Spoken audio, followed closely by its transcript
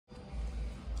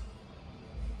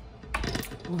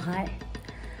Well, hi.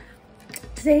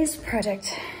 Today's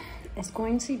project is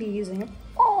going to be using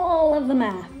all of the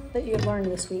math that you've learned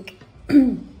this week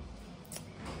and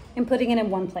putting it in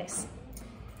one place.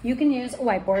 You can use a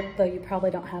whiteboard, though you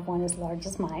probably don't have one as large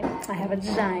as mine. I have a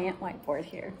giant whiteboard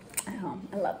here at home.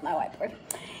 I love my whiteboard.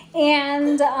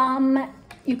 And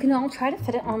you can all try to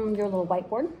fit it on your little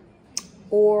whiteboard,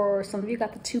 or some of you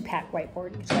got the 2-pack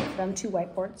whiteboard. You try to put it on 2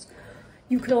 whiteboards.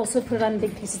 You could also put it on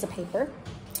big pieces of paper.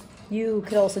 You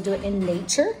could also do it in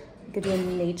nature. You could do a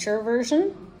nature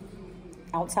version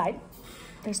outside.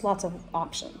 There's lots of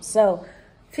options. So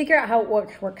figure out how it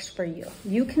works for you.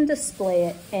 You can display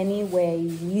it any way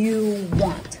you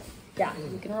want. Yeah,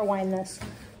 you can rewind this.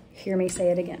 Hear me say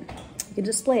it again. You can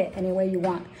display it any way you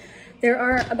want. There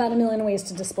are about 1 million ways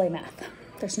to display math.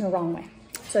 There's no wrong way.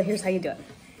 So here's how you do it.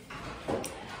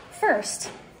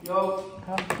 First,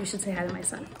 you should say hi to my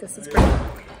son. This is Braden.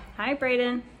 Hi,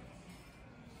 Braden.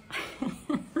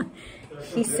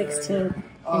 He's 16 and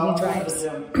he drives.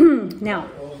 Now,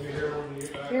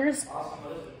 here's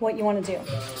what you want to do.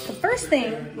 The first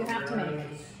thing you have to make,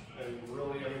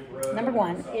 number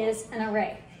 1, is an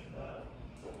array.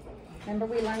 Remember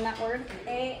we learned that word?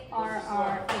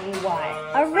 A-R-R-A-Y.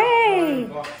 Array!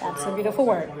 That's a beautiful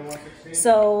word.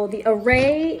 So the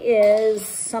array is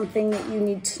something that you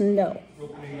need to know.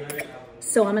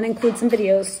 So I'm going to include some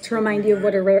videos to remind you of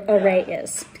what an array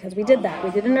is, because we did that. We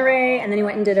did an array, and then you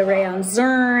went and did array on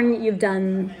Zearn. You've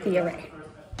done the array.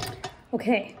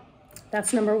 Okay,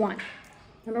 that's number 1.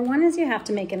 Number 1 is you have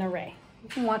to make an array. You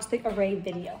can watch the array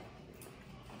video.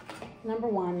 Number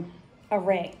 1,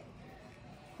 array.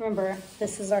 Remember,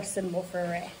 this is our symbol for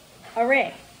array.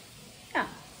 Array. Yeah,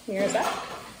 here's that.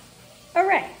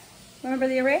 Array. Remember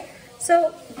the array?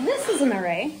 So this is an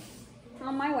array.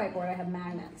 On my whiteboard, I have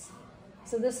magnets.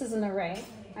 So this is an array.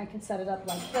 I can set it up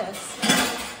like this.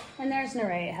 And there's an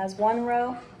array. It has 1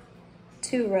 row,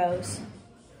 2 rows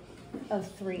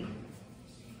of 3.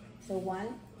 So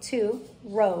 1, 2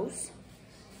 rows.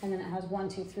 And then it has 1,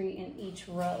 2, 3 in each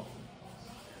row.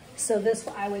 So this,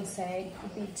 I would say,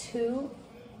 would be 2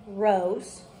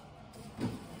 rows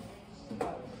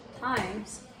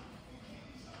times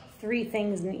 3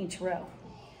 things in each row.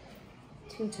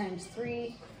 2 times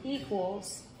 3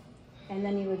 equals, and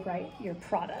then you would write your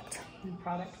product. And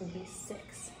product would be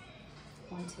 6.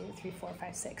 1, 2, 3, 4,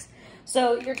 5, 6.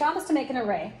 So your job is to make an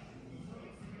array.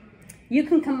 You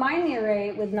can combine the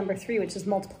array with number 3, which is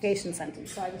multiplication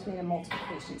sentence. So I just made a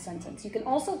multiplication sentence. You can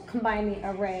also combine the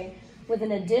array with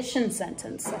an addition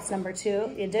sentence. That's number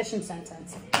 2, the addition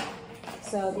sentence.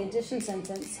 So the addition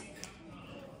sentence,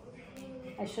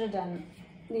 I should have done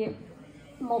the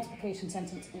multiplication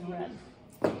sentence in red.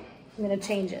 I'm going to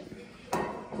change it.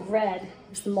 Red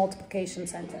is the multiplication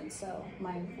sentence. So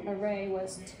my array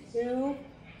was 2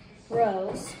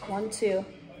 rows, 1, 2,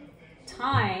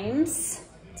 times,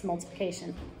 it's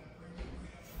multiplication,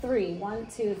 3, 1,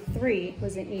 2, 3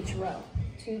 was in each row.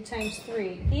 2 times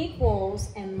 3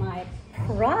 equals, and my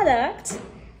product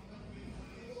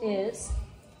is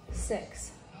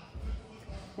 6.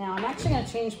 Now I'm actually going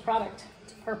to change product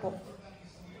to purple.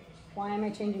 Why am I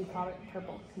changing product to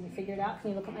purple? Can you figure it out?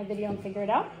 Can you look at my video and figure it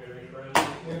out?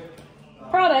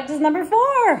 Product is number 4.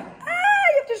 You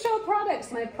have to show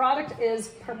products. My product is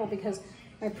purple because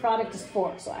my product is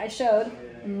 4. So I showed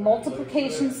a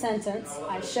multiplication sentence.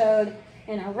 I showed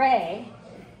an array.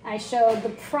 I showed the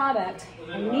product.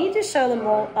 I need to show the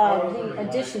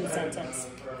addition sentence.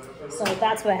 So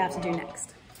that's what I have to do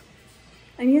next.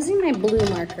 I'm using my blue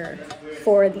marker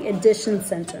for the addition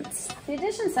sentence. The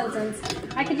addition sentence,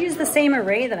 I could use the same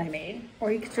array that I made,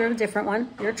 or you could do a different one.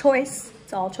 Your choice.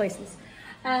 It's all choices.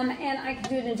 And I could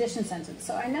do an addition sentence.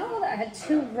 So I know that I had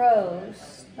 2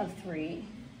 rows of 3,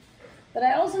 but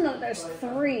I also know that there's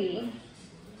 3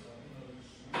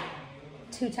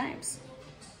 2 times.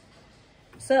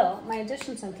 So my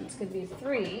addition sentence could be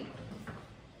 3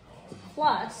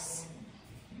 plus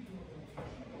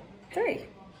 3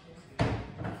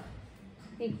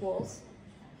 equals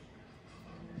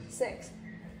 6.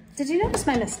 Did you notice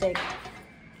my mistake?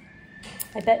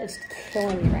 I bet it's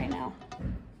killing me right now.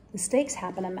 Mistakes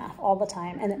happen in math all the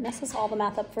time, and it messes all the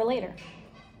math up for later.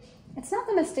 It's not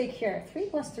the mistake here. 3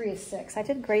 plus 3 is 6. I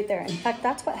did great there. In fact,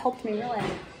 that's what helped me realize.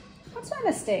 What's my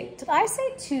mistake? Did I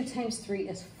say 2 times 3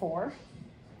 is 4?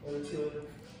 Oh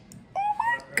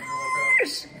my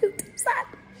gosh! Who does that?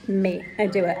 Me. I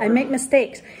do it. I make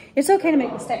mistakes. It's okay to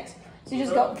make mistakes. So you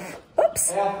just go,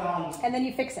 oops, and then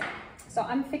you fix it. So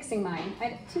I'm fixing mine.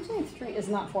 2 times 3 is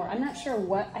not 4. I'm not sure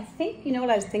what. I think, you know what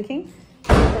I was thinking?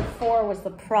 That 4 was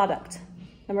the product.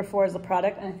 Number 4 is the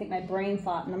product, and I think my brain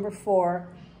thought number four,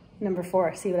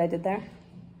 see what I did there?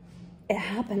 it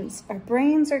happens. Our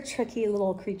brains are tricky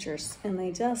little creatures and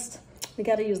we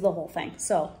got to use the whole thing.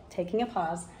 So taking a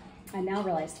pause, I now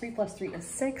realize 3 plus 3 is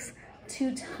 6.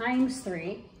 2 times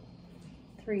 3,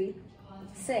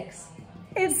 6.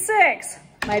 It's 6.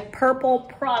 My purple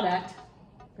product,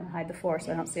 I'm gonna hide the 4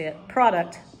 so I don't see it.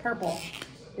 Product, purple,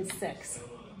 is 6.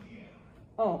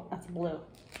 Oh, that's blue.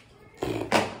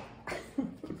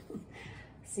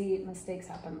 See, mistakes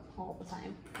happen all the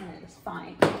time and it is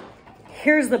fine.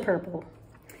 Here's the purple,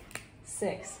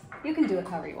 6. You can do it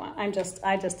however you want. I just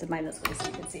did mine this way so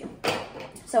you can see them.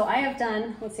 So I have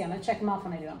done, let's see, I'm gonna check them off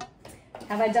when I do them.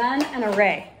 Have I done an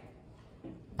array?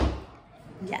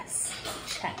 Yes,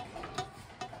 check.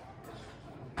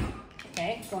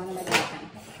 Okay, going to my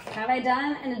document. Have I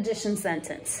done an addition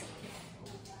sentence?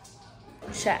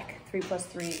 Check. 3 plus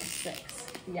 3 is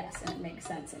 6. Yes, and it makes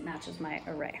sense. It matches my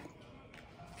array.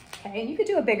 Okay, and you could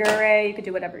do a bigger array. You could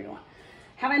do whatever you want.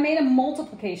 Have I made a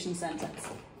multiplication sentence?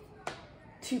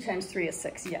 2 times 3 is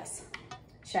 6. Yes.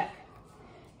 Check.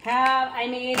 Have I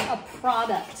made a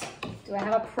product? Do I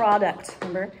have a product?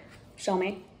 Remember? Show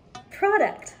me.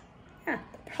 Product. Yeah,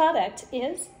 the product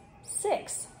is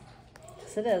 6.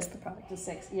 Yes, it is. The product is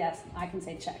 6. Yes, I can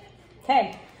say check.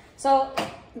 Okay, so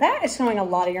that is showing a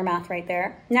lot of your math right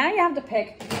there. Now you have to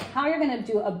pick how you're going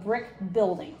to do a brick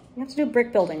building. You have to do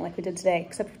brick building like we did today,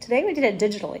 except today we did it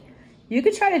digitally. You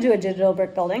could try to do a digital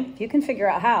brick building. If you can figure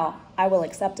out how, I will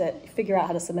accept it. Figure out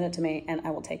how to submit it to me and I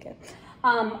will take it.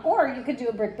 Or you could do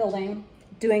a brick building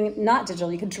doing not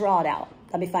digital. You could draw it out.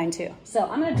 That'd be fine too. So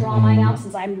I'm going to draw mine out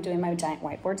since I'm doing my giant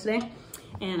whiteboard today.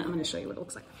 And I'm going to show you what it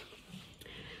looks like.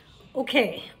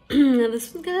 Okay, now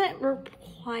this is going to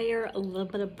require a little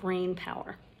bit of brain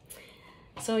power.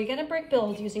 So you got to brick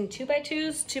build using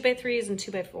 2x2s, 2x3s, and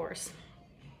 2x4s.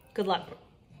 Good luck.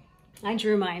 I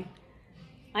drew mine.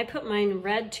 I put mine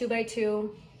red 2x2,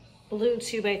 blue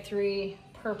 2x3,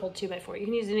 purple 2x4. You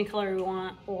can use any color you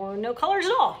want or no colors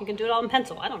at all. You can do it all in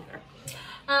pencil. I don't care.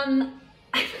 I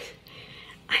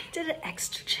did an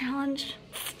extra challenge.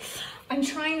 I'm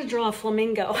trying to draw a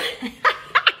flamingo. Trying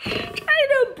to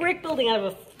do a brick building out of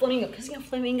a flamingo because you know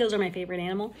flamingos are my favorite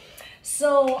animal.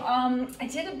 So I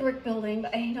did a brick building,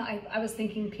 but I was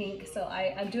thinking pink, so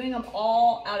I'm doing them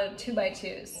all out of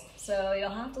 2x2s. So you'll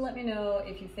have to let me know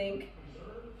if you think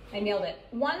I nailed it.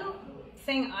 One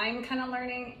thing I'm kind of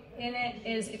learning in it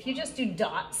is if you just do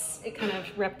dots, it kind of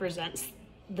represents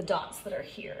the dots that are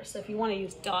here. So if you want to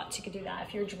use dots, you can do that.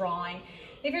 If you're drawing,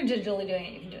 if you're digitally doing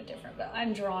it, you can do it different, but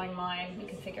I'm drawing mine. You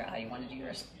can figure out how you want to do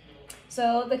yours.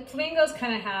 So the flamingos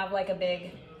kind of have like a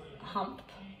big hump,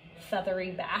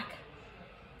 feathery back.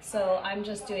 So I'm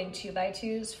just doing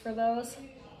 2x2s for those.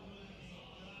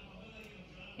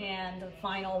 And the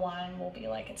final one will be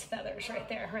like its feathers right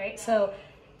there, right? So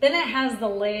then it has the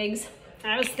legs.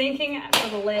 I was thinking for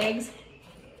the legs,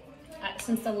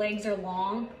 since the legs are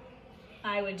long,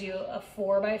 I would do a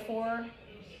 4x4,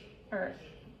 or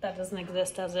that doesn't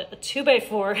exist, does it? A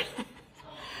 2x4,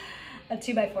 a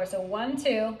 2x4. So 1,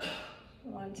 2,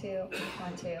 1, 2,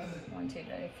 1, 2, 1, 2,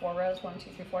 4 rows, 1,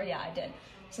 2, 3, 4. Yeah, I did.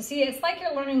 So see, it's like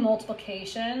you're learning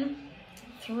multiplication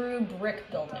through brick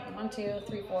building. 1, 2,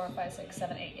 3, 4, 5, 6,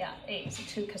 7, 8. Yeah, 8. So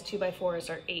 2, because 2x4s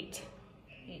are 8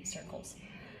 circles.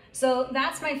 So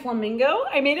that's my flamingo.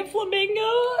 I made a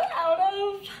flamingo out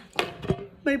of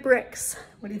my bricks.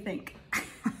 What do you think?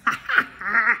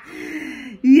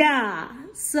 Yeah,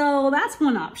 so that's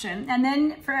one option. And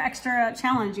then for extra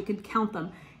challenge, you could count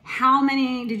them. How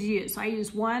many did you use? So I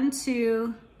used 1,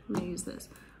 2, let me use this.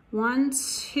 1,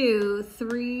 2,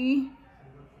 3,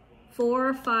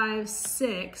 4, 5,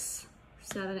 6,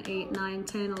 7, 8, 9,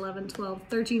 10, 11, 12,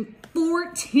 13,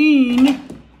 14.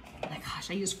 Oh my gosh,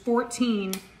 I used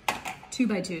 14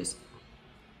 2x2s.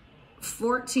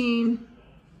 14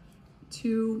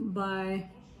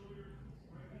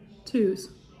 2x2s.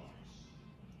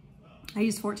 I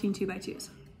used 14 2x2s.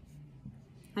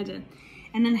 I did.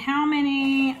 And then how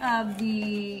many of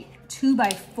the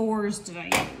 2x4s did I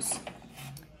use?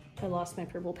 I lost my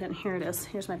purple pen. Here it is.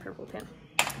 Here's my purple pen.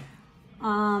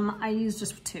 I used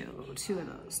just two of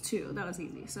those. 2. That was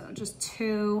easy. So just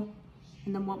 2.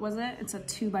 And then what was it? It's a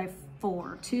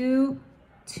 2x4. 2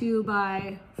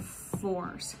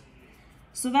 2x4s.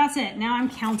 So that's it. Now I'm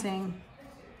counting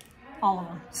all of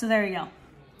them. So there you go.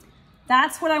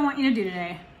 That's what I want you to do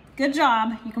today. Good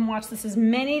job. You can watch this as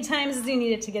many times as you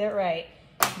need it to get it right.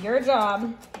 Your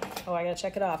job. Oh, I gotta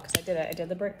check it off because I did it. I did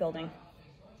the brick building.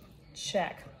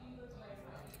 Check.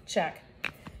 Check.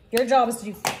 Your job is to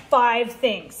do 5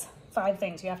 things. 5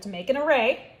 things. You have to make an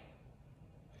array.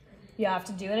 You have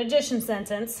to do an addition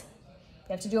sentence.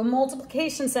 You have to do a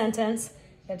multiplication sentence.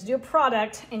 You have to do a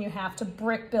product, and you have to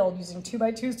brick build using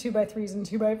 2x2s, 2x3s, and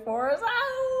 2x4s.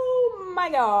 Oh my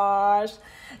gosh.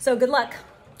 So good luck.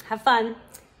 Have fun.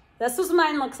 This is what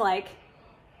mine looks like,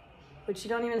 which you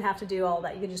don't even have to do all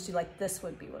that. You could just do like, this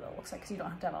would be what it looks like, because you don't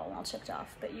have to have it all checked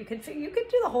off. But you could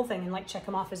do the whole thing and like check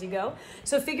them off as you go.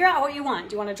 So figure out what you want.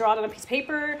 Do you want to draw it on a piece of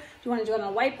paper? Do you want to do it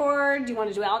on a whiteboard? Do you want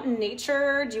to do it out in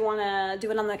nature? Do you want to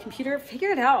do it on the computer? Figure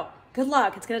it out. Good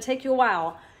luck. It's going to take you a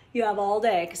while. You have all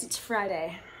day because it's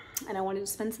Friday, and I wanted to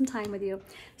spend some time with you.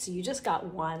 So you just got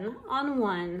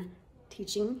one-on-one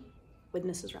teaching with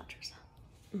Mrs. Rogers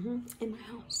in my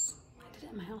house. I did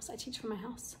it in my house. I teach from my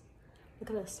house. Look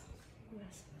at this. Look at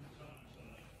this.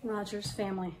 Rogers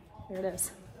family. There it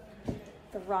is.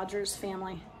 The Rogers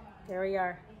family. There we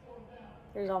are.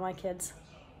 There's all my kids.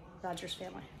 Rogers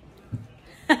family.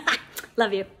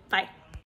 Love you. Bye.